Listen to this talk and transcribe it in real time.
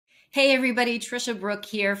Hey everybody, Tricia Brouk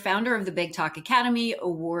here, founder of the Big Talk Academy,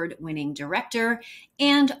 award-winning director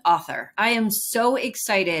and author. I am so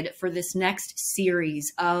excited for this next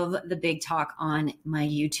series of the Big Talk on my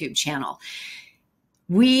YouTube channel.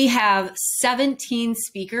 We have 17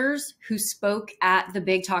 speakers who spoke at the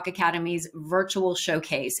Big Talk Academy's virtual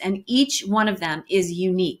showcase, and each one of them is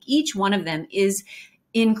unique. Each one of them is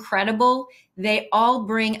incredible. They all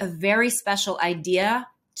bring a very special idea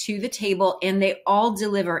to the table, and they all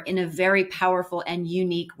deliver in a very powerful and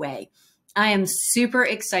unique way. I am super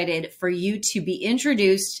excited for you to be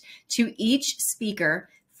introduced to each speaker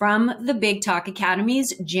from the Big Talk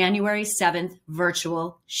Academy's January 7th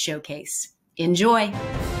virtual showcase. Enjoy.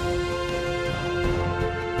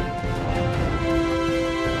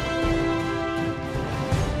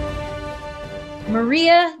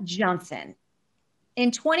 Maria Johnson. In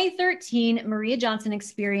 2013, Maria Johnson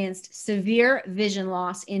experienced severe vision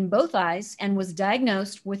loss in both eyes and was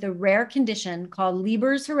diagnosed with a rare condition called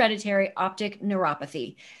Leber's hereditary optic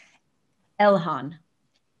neuropathy, ELHAN.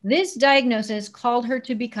 This diagnosis caused her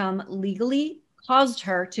to become legally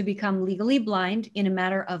blind in a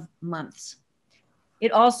matter of months.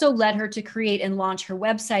 It also led her to create and launch her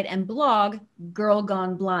website and blog, Girl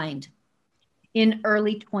Gone Blind, in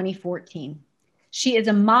early 2014. She is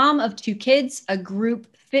a mom of 2 kids, a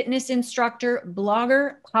group fitness instructor,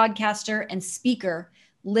 blogger, podcaster, and speaker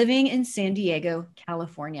living in San Diego,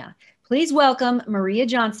 California. Please welcome Maria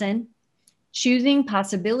Johnson, Choosing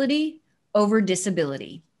Possibility Over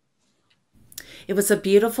Disability. It was a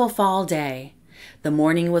beautiful fall day. The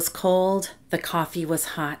morning was cold, the coffee was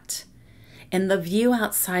hot, and the view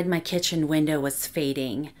outside my kitchen window was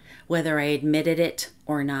fading, whether I admitted it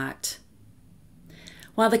or not.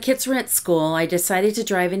 While the kids were at school, I decided to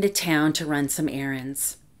drive into town to run some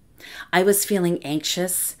errands. I was feeling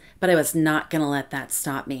anxious, but I was not going to let that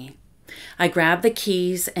stop me. I grabbed the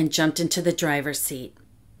keys and jumped into the driver's seat.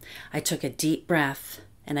 I took a deep breath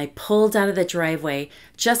and I pulled out of the driveway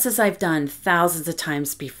just as I've done thousands of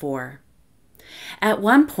times before. At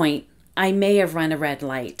one point, I may have run a red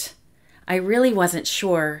light. I really wasn't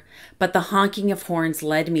sure, but the honking of horns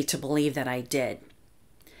led me to believe that I did.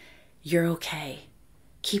 "You're okay.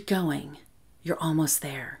 Keep going. You're almost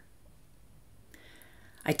there."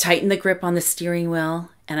 I tightened the grip on the steering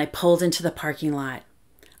wheel and I pulled into the parking lot.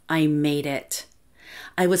 I made it.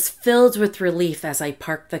 I was filled with relief as I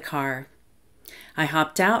parked the car. I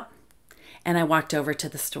hopped out and I walked over to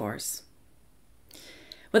the stores.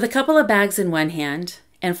 With a couple of bags in one hand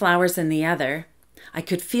and flowers in the other, I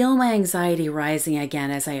could feel my anxiety rising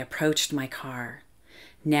again as I approached my car.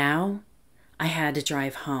 Now I had to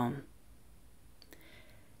drive home.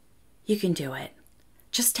 "You can do it.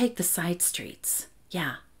 Just take the side streets.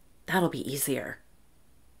 Yeah, that'll be easier."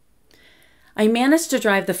 I managed to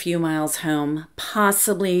drive the few miles home,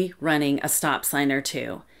 possibly running a stop sign or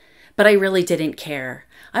two, but I really didn't care.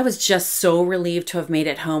 I was just so relieved to have made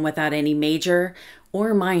it home without any major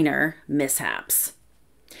or minor mishaps.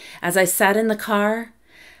 As I sat in the car,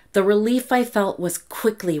 the relief I felt was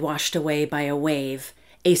quickly washed away by a wave,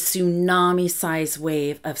 a tsunami-sized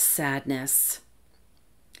wave of sadness.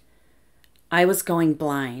 I was going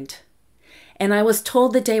blind, and I was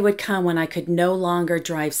told the day would come when I could no longer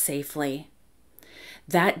drive safely.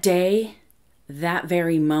 That day, that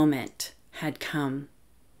very moment had come.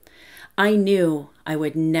 I knew I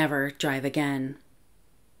would never drive again.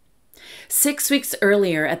 6 weeks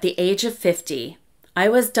earlier, at the age of 50, I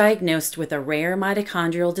was diagnosed with a rare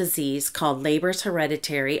mitochondrial disease called Leber's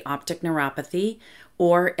hereditary optic neuropathy,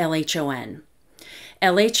 or LHON.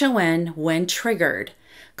 LHON, when triggered,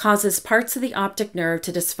 causes parts of the optic nerve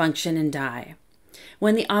to dysfunction and die.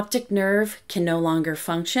 When the optic nerve can no longer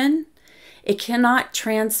function, it cannot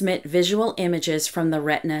transmit visual images from the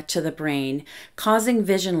retina to the brain, causing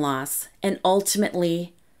vision loss and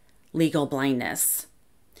ultimately legal blindness.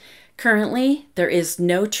 Currently, there is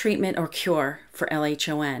no treatment or cure for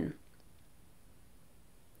LHON.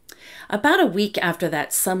 About a week after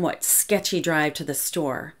that somewhat sketchy drive to the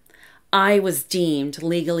store, I was deemed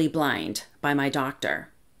legally blind by my doctor.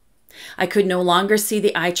 I could no longer see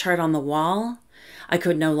the eye chart on the wall. I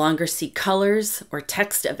could no longer see colors or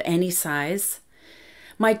text of any size.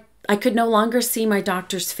 I could no longer see my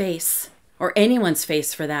doctor's face, or anyone's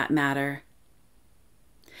face for that matter.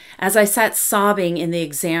 As I sat sobbing in the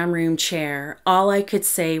exam room chair, all I could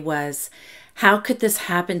say was, "How could this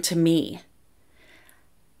happen to me?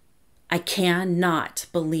 I cannot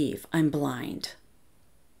believe I'm blind."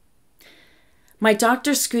 My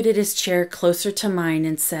doctor scooted his chair closer to mine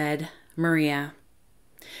and said, "Maria,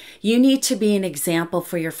 you need to be an example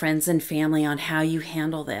for your friends and family on how you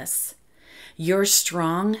handle this. You're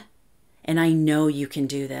strong and I know you can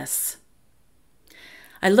do this.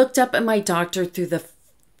 I looked up at my doctor through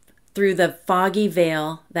the foggy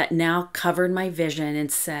veil that now covered my vision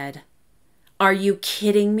and said, "Are you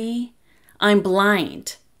kidding me? I'm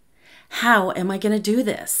blind. How am I going to do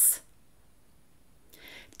this?"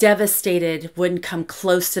 Devastated wouldn't come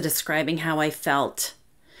close to describing how I felt.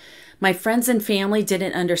 My friends and family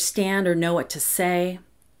didn't understand or know what to say.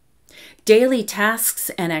 Daily tasks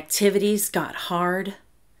and activities got hard.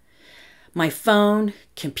 My phone,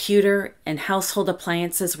 computer, and household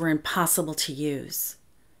appliances were impossible to use.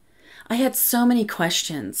 I had so many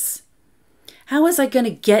questions. How was I going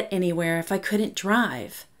to get anywhere if I couldn't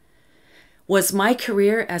drive? Was my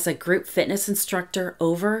career as a group fitness instructor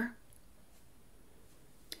over?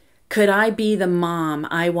 Could I be the mom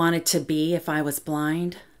I wanted to be if I was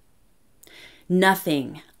blind?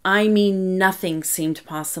 Nothing, I mean nothing, seemed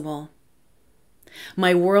possible.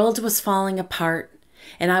 My world was falling apart,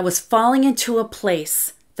 and I was falling into a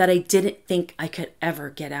place that I didn't think I could ever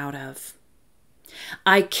get out of.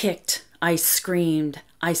 I kicked, I screamed,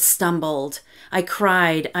 I stumbled, I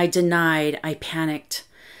cried, I denied, I panicked.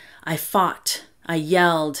 I fought, I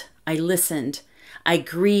yelled, I listened, I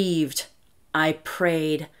grieved, I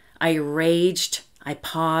prayed, I raged, I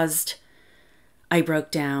paused, I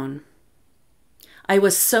broke down. I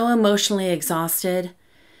was so emotionally exhausted,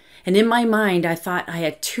 and in my mind I thought I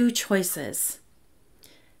had two choices: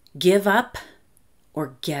 give up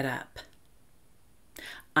or get up.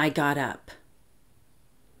 I got up.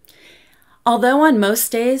 Although on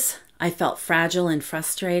most days I felt fragile and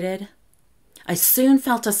frustrated, I soon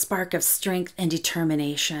felt a spark of strength and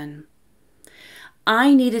determination.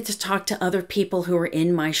 I needed to talk to other people who were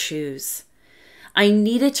in my shoes. I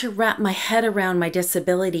needed to wrap my head around my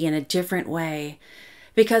disability in a different way,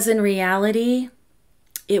 because in reality,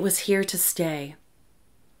 it was here to stay.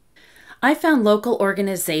 I found local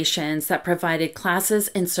organizations that provided classes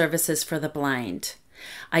and services for the blind.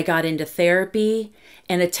 I got into therapy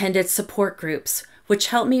and attended support groups, which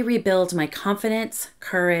helped me rebuild my confidence,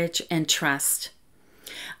 courage, and trust.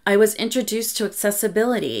 I was introduced to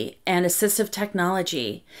accessibility and assistive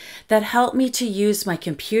technology that helped me to use my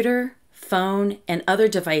computer, phone, and other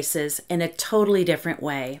devices in a totally different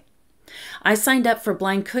way. I signed up for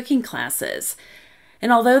blind cooking classes,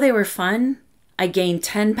 and although they were fun, I gained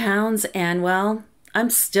 10 pounds and, well, I'm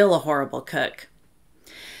still a horrible cook.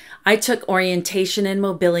 I took orientation and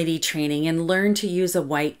mobility training and learned to use a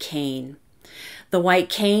white cane. The white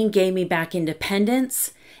cane gave me back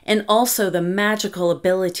independence and also the magical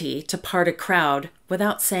ability to part a crowd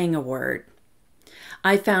without saying a word.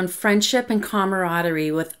 I found friendship and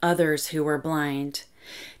camaraderie with others who were blind.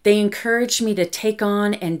 They encouraged me to take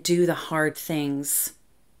on and do the hard things.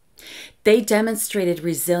 They demonstrated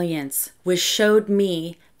resilience, which showed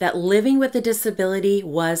me that living with a disability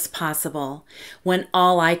was possible when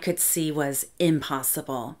all I could see was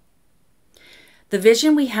impossible. The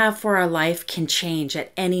vision we have for our life can change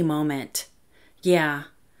at any moment. Yeah,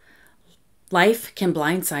 life can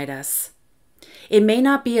blindside us. It may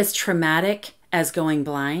not be as traumatic as going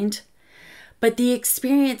blind, but the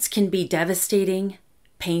experience can be devastating,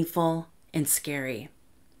 painful, and scary.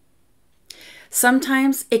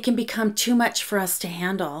 Sometimes it can become too much for us to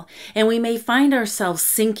handle, and we may find ourselves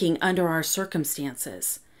sinking under our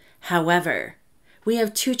circumstances. However, we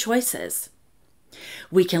have two choices.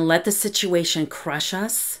 We can let the situation crush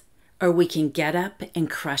us, or we can get up and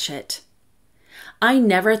crush it. I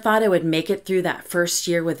never thought I would make it through that first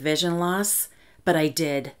year with vision loss, but I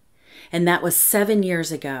did, and that was 7 years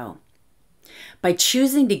ago. By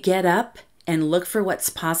choosing to get up and look for what's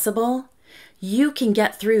possible, you can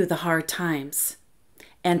get through the hard times.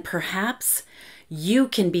 And perhaps you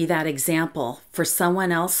can be that example for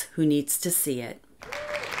someone else who needs to see it.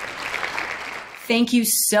 Thank you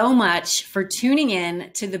so much for tuning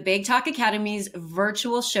in to the Big Talk Academy's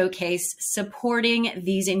virtual showcase supporting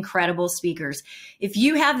these incredible speakers. If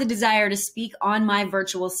you have the desire to speak on my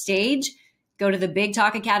virtual stage, go to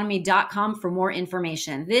thebigtalkacademy.com for more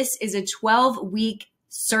information. This is a 12-week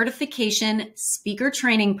certification speaker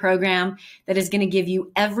training program that is going to give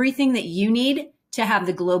you everything that you need to have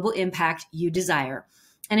the global impact you desire.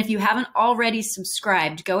 And if you haven't already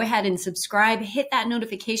subscribed, go ahead and subscribe, hit that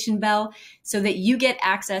notification bell so that you get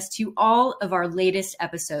access to all of our latest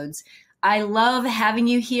episodes. I love having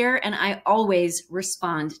you here, and I always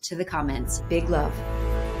respond to the comments. Big love.